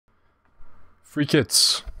Free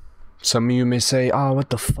kits. Some of you may say, oh, what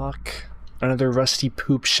the fuck? Another rusty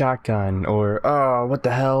poop shotgun. Or, oh, what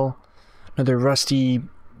the hell? Another rusty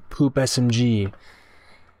poop SMG.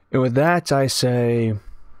 And with that, I say,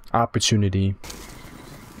 opportunity.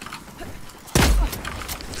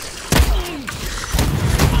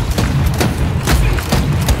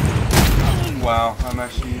 Wow, I'm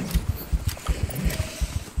actually...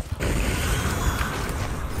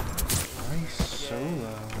 Nice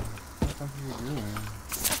solo. What the fuck are you doing?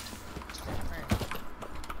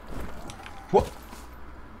 What?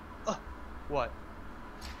 What?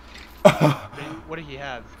 What did he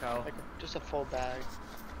have, Kyle? Like just a full bag.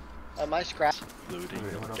 My scrap. Looting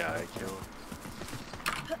the guy killed.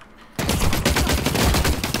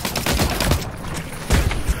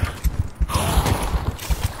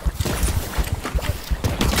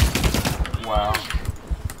 Wow.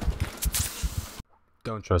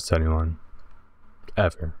 Don't trust anyone.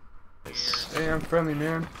 Ever. Hey, I'm friendly,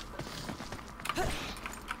 man.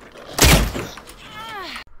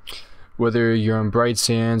 Whether you're on Bright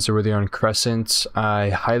Sands or whether you're on Crescent, I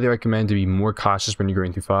highly recommend to be more cautious when you're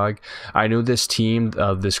going through fog. I know this team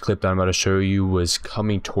of this clip that I'm about to show you was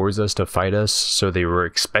coming towards us to fight us, so they were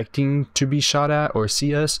expecting to be shot at or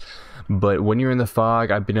see us. But when you're in the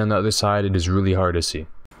fog, I've been on the other side, it is really hard to see.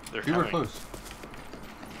 You were close.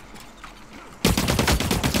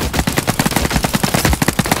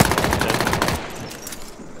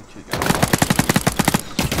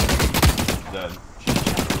 Dead.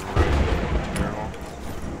 Terrible.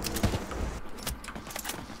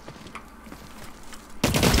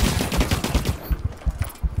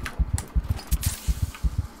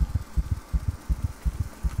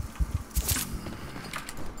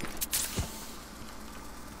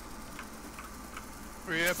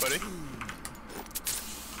 Where you at, buddy?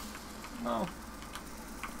 Oh.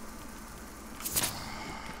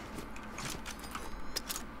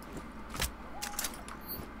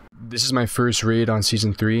 This is my first raid on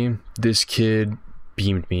season 3. This kid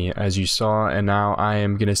beamed me, as you saw, and now I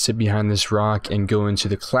am gonna sit behind this rock and go into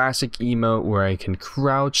the classic emote where I can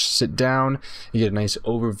crouch, sit down, and get a nice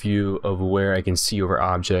overview of where I can see over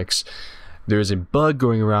objects. There's a bug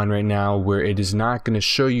going around right now where it is not going to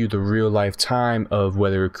show you the real life time of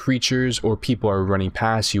whether creatures or people are running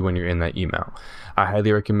past you when you're in that emote. I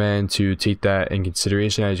highly recommend to take that in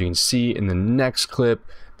consideration. As you can see in the next clip,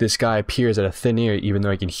 this guy appears out of thin air even though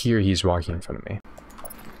I can hear he's walking in front of me.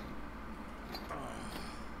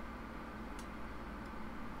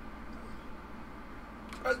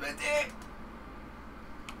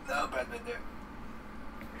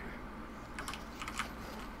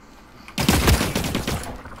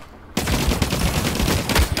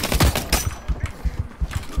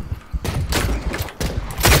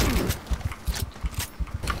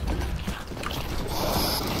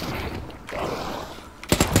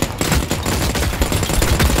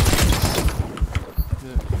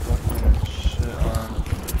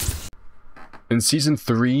 In season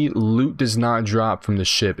 3, loot does not drop from the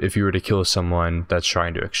ship if you were to kill someone that's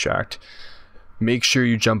trying to extract. Make sure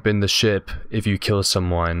you jump in the ship if you kill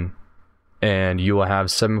someone, and you will have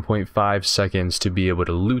 7.5 seconds to be able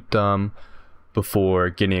to loot them before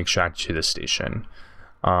getting extracted to the station.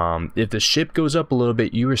 If the ship goes up a little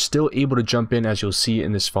bit, you are still able to jump in, as you'll see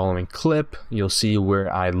in this following clip. You'll see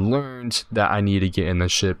where I learned that I need to get in the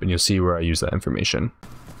ship, and you'll see where I use that information.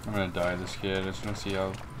 I'm gonna die this kid. I just wanna see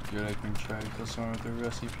how good I can try to kill someone with a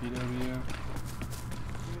rusty PW.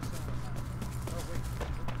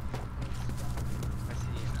 I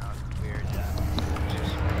see you now. It's weird.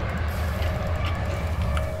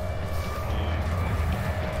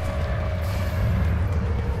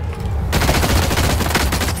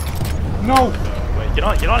 No! Wait, get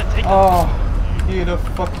on and take Oh, he hit a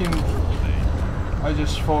fucking... I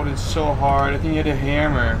just folded so hard. I think he hit a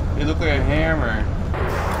hammer. It looked like a hammer.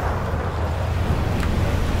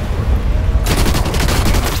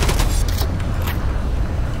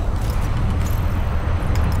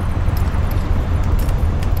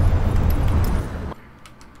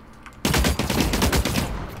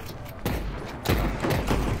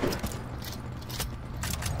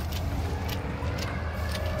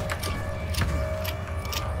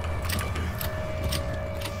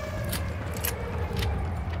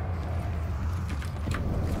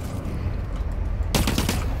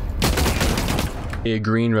 A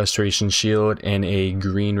green restoration shield and a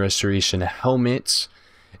green restoration helmet.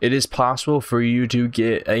 It is possible for you to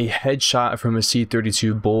get a headshot from a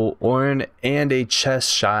C32 bolt and a chest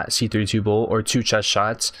shot C32 bolt, or 2 chest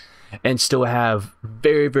shots, and still have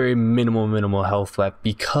very minimal health left,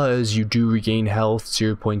 because you do regain health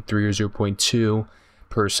 0.3 or 0.2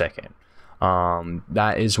 per second.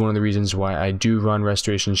 That is one of the reasons why I do run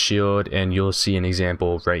Restoration Shield, and you'll see an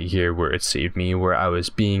example right here where it saved me, where I was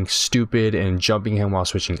being stupid and jumping him while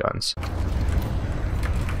switching guns.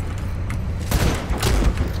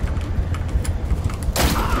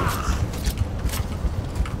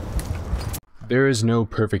 There is no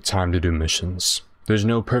perfect time to do missions. There's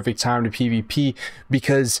no perfect time to PvP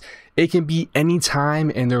because it can be any time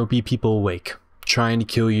and there will be people awake, trying to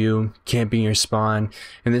kill you, camping your spawn.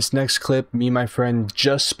 In this next clip, me and my friend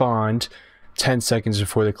just spawned 10 seconds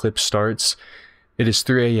before the clip starts. It is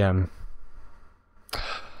 3 a.m. Oh,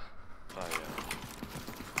 yeah.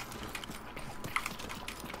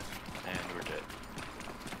 And we're dead.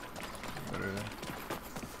 Literally.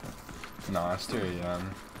 Nah, it's 3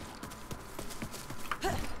 a.m.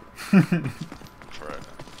 Forever.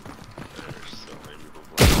 There's so many people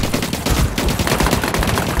playing.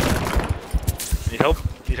 Need help?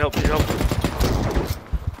 Need help? Need help?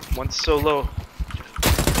 One's so low.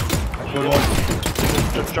 Good one.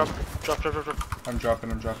 Drop. I'm dropping.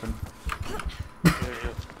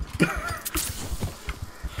 Here.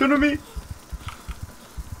 Come to me.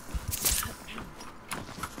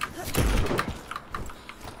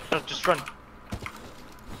 No, just run.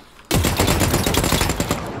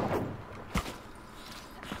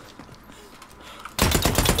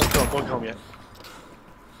 Don't kill him yet.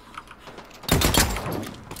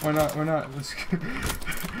 Why not? Let's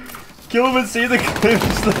kill him and see the clip.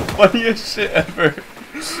 It's the funniest shit ever.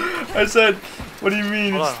 I said, what do you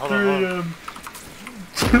mean? It's 3 a.m.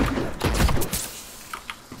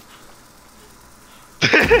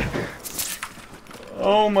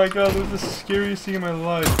 Oh my god, that was the scariest thing in my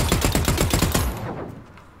life.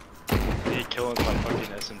 He killed my fucking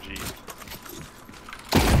SMG.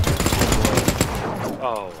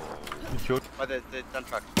 Oh. You killed? Oh, the dump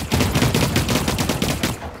truck.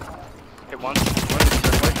 Okay, one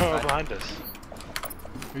Oh, behind us.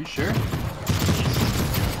 Are you sure?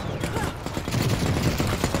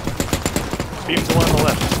 Beam's the one on the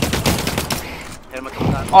left. Hit him a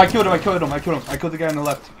couple times. Oh, I killed him. I killed the guy on the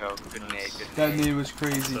left. Go, good nade. That nade was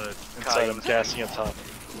crazy. Inside, I'm gassing up top.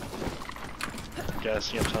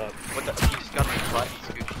 Gassing up top. What the? He just got on his butt and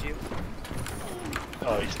scooched you?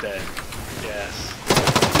 Oh, he's dead. Yes.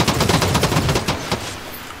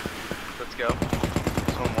 Let's go.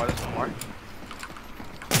 There's one more.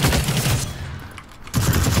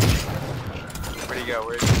 Where'd he go?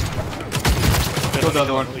 Where'd he go? Killed the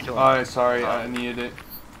other one. Let me kill him. Alright, sorry, I needed it.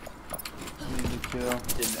 Needed to kill.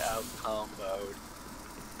 In outcome mode.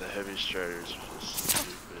 The heavy striders are just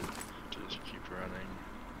stupid. Just keep running.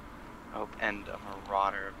 Oh, and a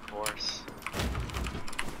marauder, of course.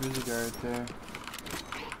 There's a guy right there.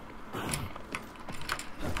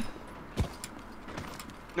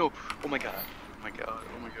 No! Oh my god. Oh my god.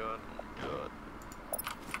 Oh my god. Oh my god.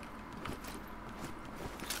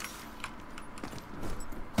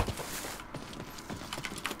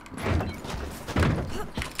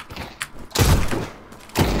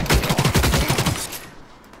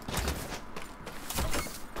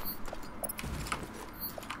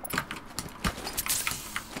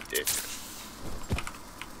 Dick.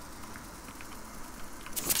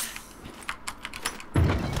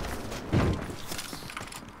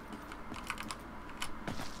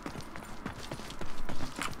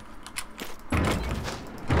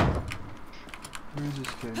 Where's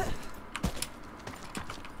this kid?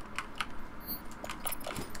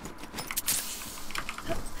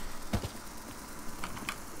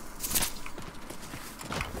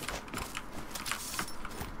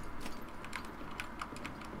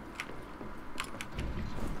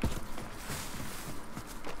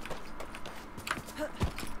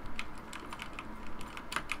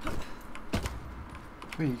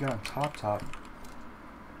 Wait, you got on top.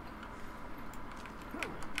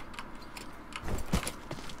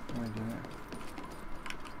 What am I doing?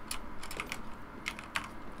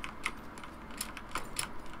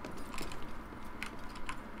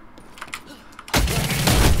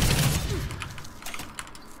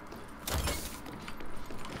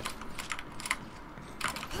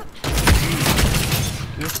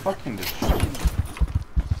 This fucking destroyed.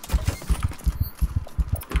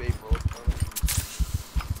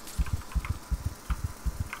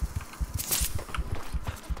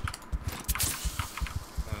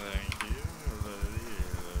 Thank you.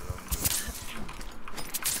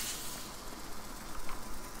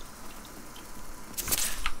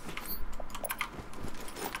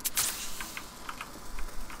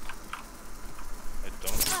 I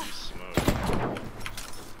don't see smoke.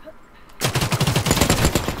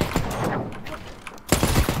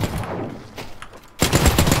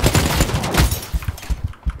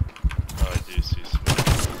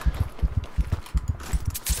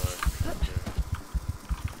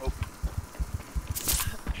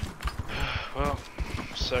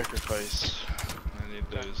 sacrifice. I need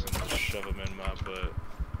those and just shove them in my butt.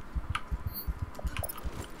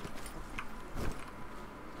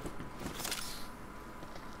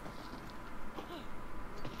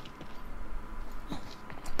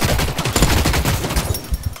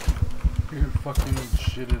 You're fucking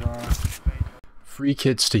shitted on. Free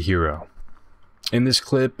kits to hero. In this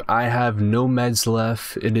clip, I have no meds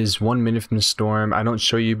left. It is 1 minute from the storm. I don't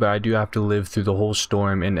show you, but I do have to live through the whole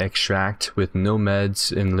storm and extract with no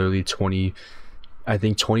meds and literally 20%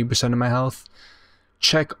 of my health.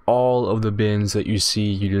 Check all of the bins that you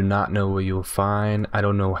see. You do not know what you'll find. I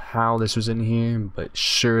don't know how this was in here, but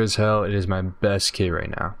sure as hell, it is my best kit right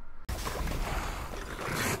now.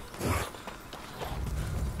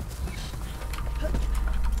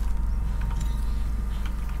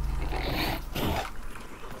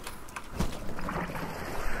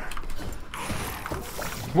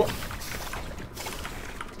 What?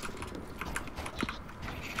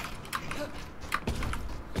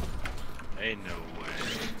 Ain't no way.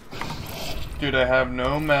 Dude, I have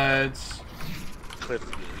no meds. Clip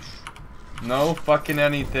this. No fucking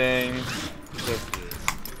anything. Clip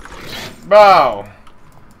this. Bro!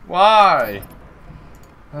 Why?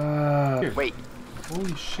 Wait.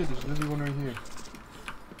 Holy shit, there's literally one right here.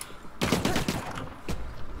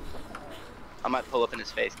 I might pull up in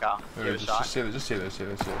his face, Kyle. Give it a shot. Just stay there.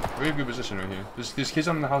 We're in a good position right here. There's kids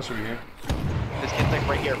on the house over here. This kid's like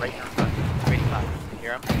right here in front. Waiting back. You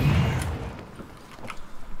hear him?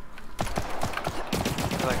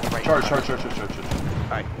 They're like right Charge.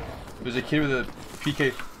 Alright. There's a kid with a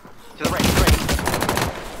PK. To the right.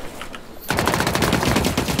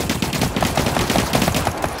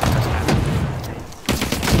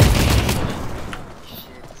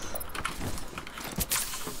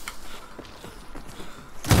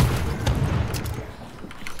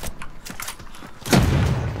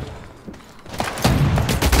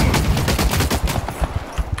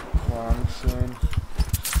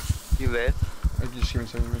 You live? Just give me a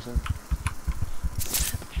second.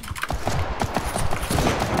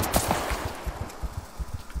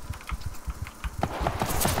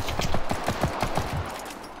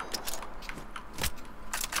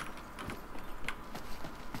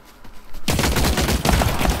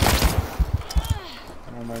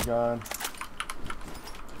 Oh my god.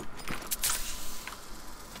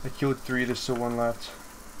 I killed 3, there's still 1 left.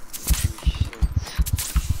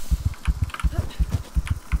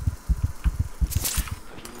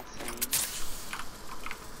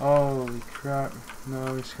 Holy crap.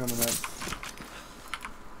 No, he's coming up.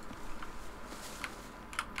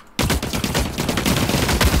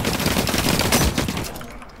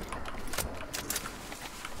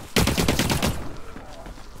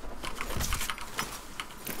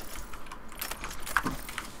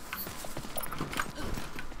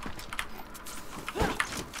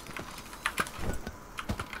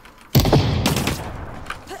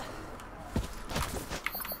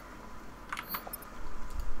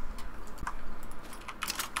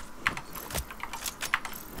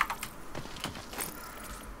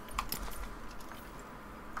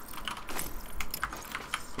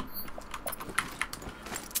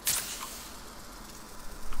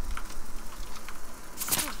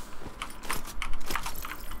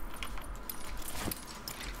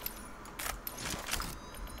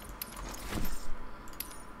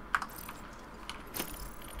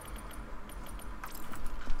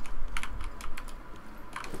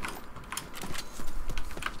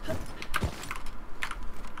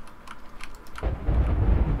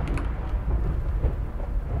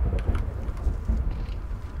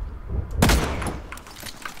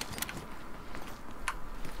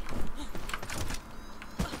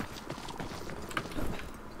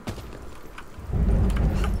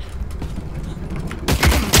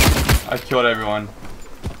 I killed everyone.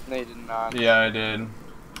 No, you did not. Yeah, I did.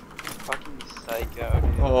 Fucking psycho,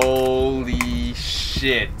 dude. Holy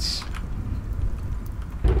shit.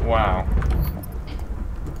 Wow.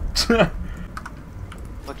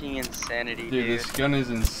 Fucking insanity, Dude, this gun is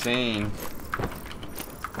insane.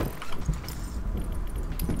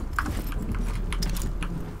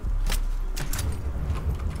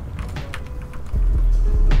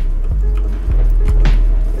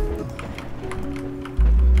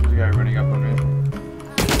 There's a guy running up on me.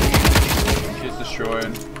 Shit's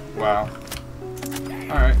destroyed. Wow.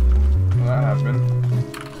 Alright. Well, that happened.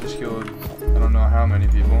 Just killed I don't know how many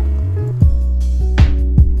people.